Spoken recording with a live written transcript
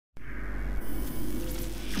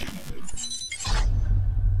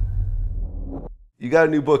You got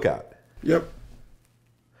a new book out. Yep.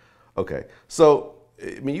 Okay. So,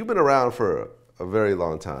 I mean, you've been around for a very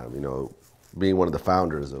long time, you know, being one of the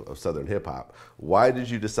founders of Southern hip hop. Why did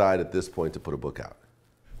you decide at this point to put a book out?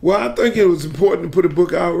 Well, I think it was important to put a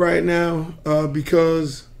book out right now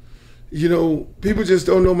because, you know, people just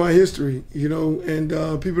don't know my history, you know, and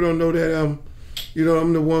people don't know that I'm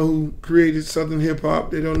the one who created Southern hip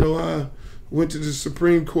hop. They don't know I went to the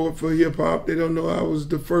Supreme Court for hip hop. They don't know I was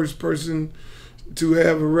the first person to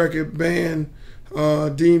have a record banned,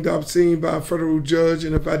 deemed obscene by a federal judge.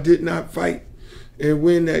 And if I did not fight and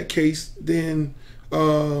win that case, then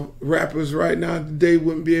rappers right now today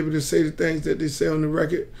wouldn't be able to say the things that they say on the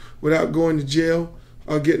record without going to jail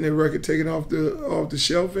or getting their record taken off the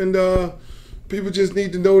shelf. And people just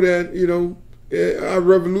need to know that, you know, I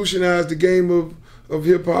revolutionized the game of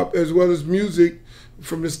hip hop as well as music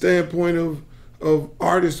from the standpoint of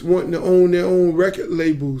artists wanting to own their own record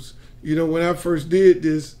labels. You know, when I first did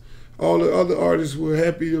this, all the other artists were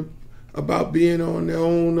happy about being on their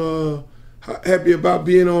own, happy about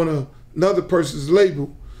being on another person's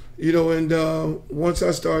label. You know, and once I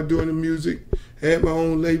started doing the music, had my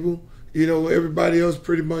own label, you know, everybody else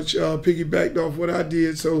pretty much piggybacked off what I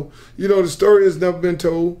did. So, you know, the story has never been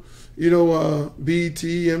told. You know, BET,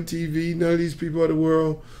 MTV, none of these people of the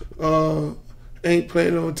world ain't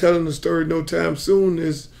planning on telling the story no time soon.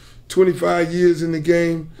 There's 25 years in the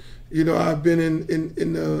game. You know, I've been in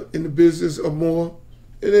the business or more,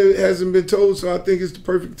 and it hasn't been told. So I think it's the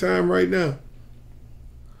perfect time right now.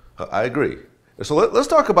 I agree. So let's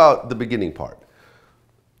talk about the beginning part.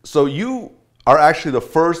 So you are actually the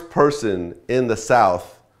first person in the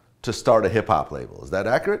South to start a hip hop label. Is that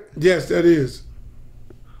accurate? Yes, that is.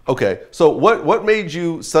 Okay. So what made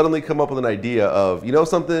you suddenly come up with an idea of, you know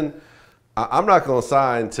something, I'm not going to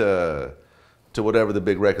sign to whatever the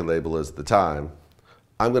big record label is at the time.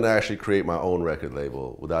 I'm going to actually create my own record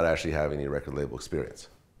label without actually having any record label experience.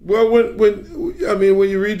 Well, when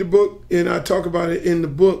you read the book, and I talk about it in the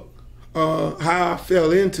book, how I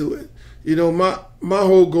fell into it. You know, my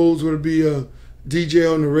whole goals were to be a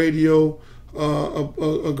DJ on the radio,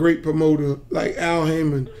 a great promoter like Al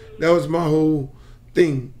Heyman. That was my whole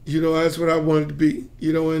thing. You know, that's what I wanted to be.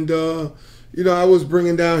 You know, and you know, I was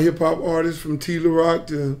bringing down hip hop artists from T. La Rock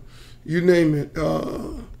to you name it.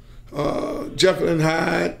 Jekyll and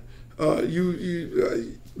Hyde,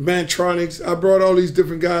 Mantronics. I brought all these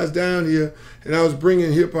different guys down here, and I was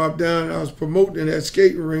bringing hip hop down. And I was promoting at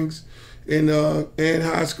skating rinks and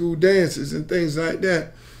high school dances and things like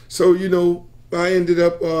that. So, you know, I ended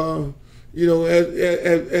up, you know,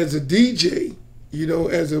 as a DJ, you know,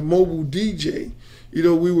 as a mobile DJ, you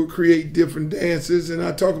know, we would create different dances, and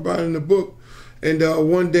I talk about it in the book. And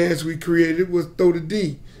one dance we created was Throw the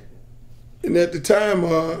D. And at the time,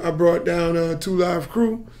 I brought down 2 Live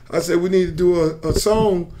Crew. I said, we need to do a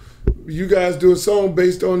song. You guys do a song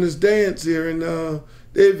based on this dance here. And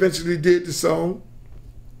they eventually did the song.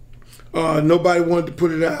 Nobody wanted to put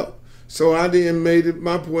it out. So I then made it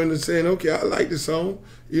my point of saying, okay, I like the song.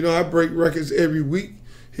 You know, I break records every week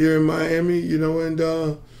here in Miami, you know, and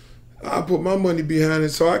I put my money behind it.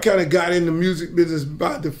 So I kind of got in the music business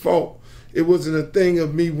by default. It wasn't a thing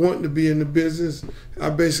of me wanting to be in the business. I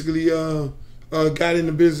basically got in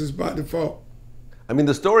the business by default. I mean,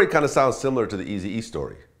 the story kind of sounds similar to the Eazy-E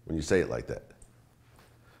story when you say it like that.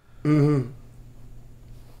 Mm-hmm.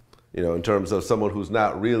 You know, in terms of someone who's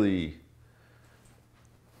not really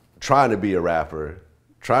trying to be a rapper,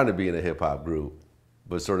 trying to be in a hip hop group,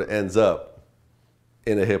 but sort of ends up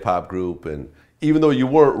in a hip hop group. And even though you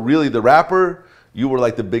weren't really the rapper, you were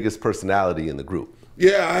like the biggest personality in the group.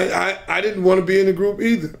 Yeah, I didn't want to be in the group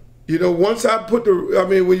either. You know, once I put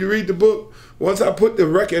when you read the book, once I put the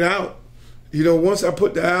record out, you know, once I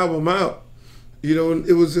put the album out, you know,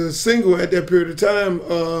 it was a single at that period of time,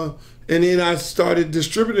 and then I started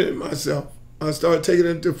distributing it myself. I started taking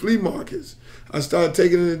it to flea markets. I started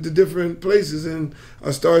taking it to different places, and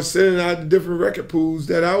I started sending out to different record pools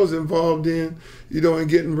that I was involved in, you know, and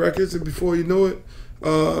getting records. And before you know it,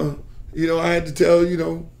 you know, I had to tell, you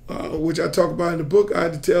know, which I talk about in the book, I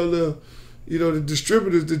had to tell the, you know, the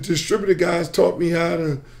distributors. The distributor guys taught me how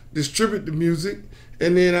to distribute the music,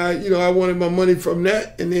 and then I wanted my money from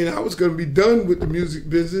that, and then I was going to be done with the music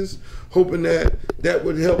business, hoping that that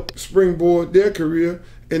would help springboard their career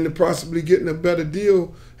into possibly getting a better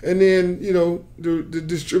deal. And then, you know, the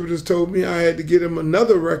distributors told me I had to get them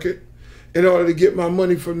another record in order to get my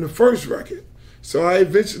money from the first record. So I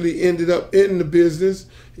eventually ended up in the business,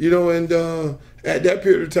 you know, and at that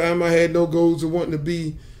period of time, I had no goals of wanting to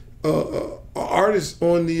be an artist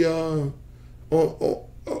on the on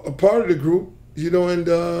a part of the group, you know, and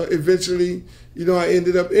eventually, you know, I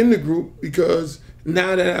ended up in the group because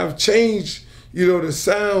now that I've changed, the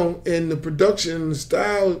sound and the production and the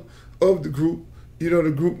style of the group, the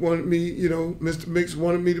group wanted me, Mr. Mix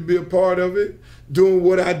wanted me to be a part of it, doing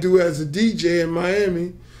what I do as a DJ in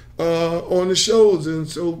Miami on the shows. And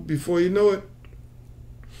so before you know it,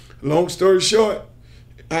 long story short,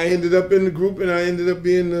 I ended up in the group, and I ended up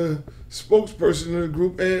being the spokesperson of the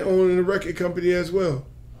group and owning the record company as well.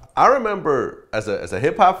 I remember as a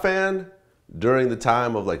hip hop fan, during the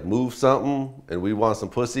time of like Move Something and We Want Some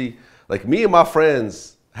Pussy, like me and my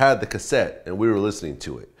friends had the cassette and we were listening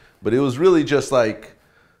to it. But it was really just like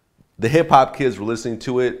the hip hop kids were listening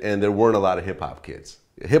to it and there weren't a lot of hip hop kids.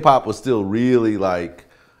 Hip hop was still really like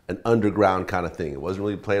an underground kind of thing. It wasn't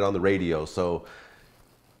really played on the radio. So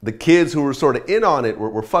the kids who were sort of in on it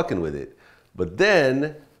were fucking with it. But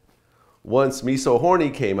then once Me So Horny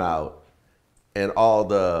came out and all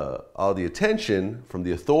the attention from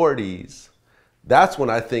the authorities, that's when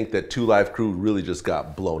I think that Two Live Crew really just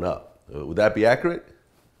got blown up. Would that be accurate?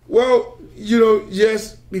 Well,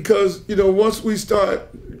 yes, because, once we start,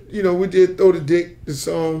 we did Throw the Dick, the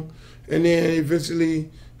song, and then eventually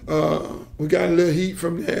we got a little heat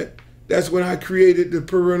from that. That's when I created the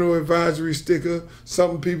Parental Advisory sticker.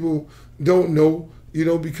 Some people don't know,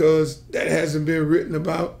 because that hasn't been written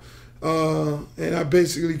about. And I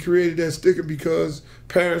basically created that sticker because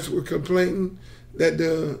parents were complaining that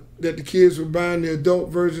the kids were buying the adult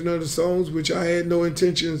version of the songs, which I had no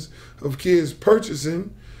intentions of kids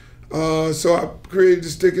purchasing. So I created the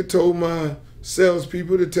sticker, told my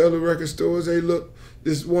salespeople to tell the record stores, hey, look,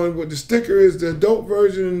 this one with the sticker is the adult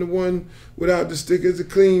version and the one without the sticker is the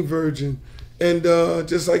clean version. And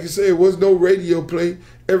just like you said, it was no radio play.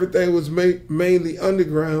 Everything was mainly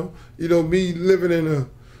underground. Me living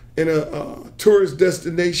in a tourist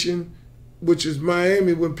destination, which is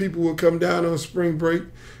Miami, when people would come down on spring break,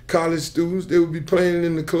 college students, they would be playing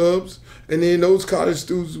in the clubs, and then those college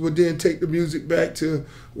students would then take the music back to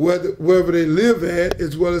wherever they live at,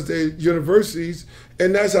 as well as their universities,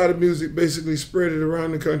 and that's how the music basically spread it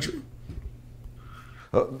around the country.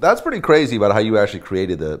 That's pretty crazy about how you actually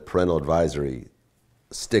created the Parental Advisory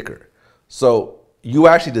sticker. So you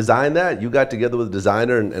actually designed that? You got together with a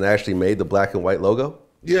designer and actually made the black and white logo?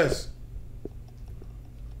 Yes.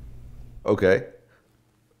 Okay.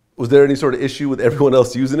 Was there any sort of issue with everyone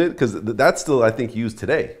else using it? Because that's still, I think, used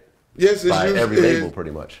today. Yes, it's by used, every label,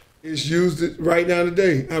 pretty much. It's used right now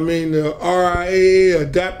today. I mean, the RIAA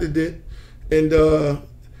adapted it, and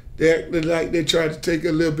they acted like they tried to take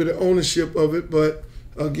a little bit of ownership of it. But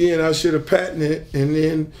again, I should have patented it. And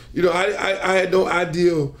then, I had no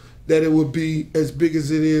idea that it would be as big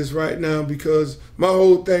as it is right now, because my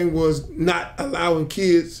whole thing was not allowing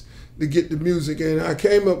kids to get the music. And I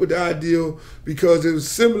came up with the idea because it was a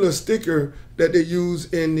similar sticker that they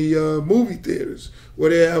use in the movie theaters, where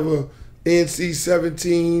they have a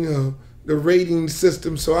NC-17, the rating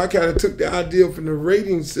system. So I kind of took the idea from the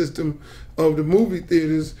rating system of the movie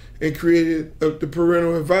theaters and created the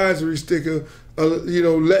Parental Advisory sticker,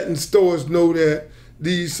 letting stores know that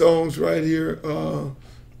these songs right here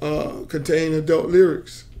contain adult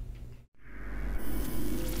lyrics.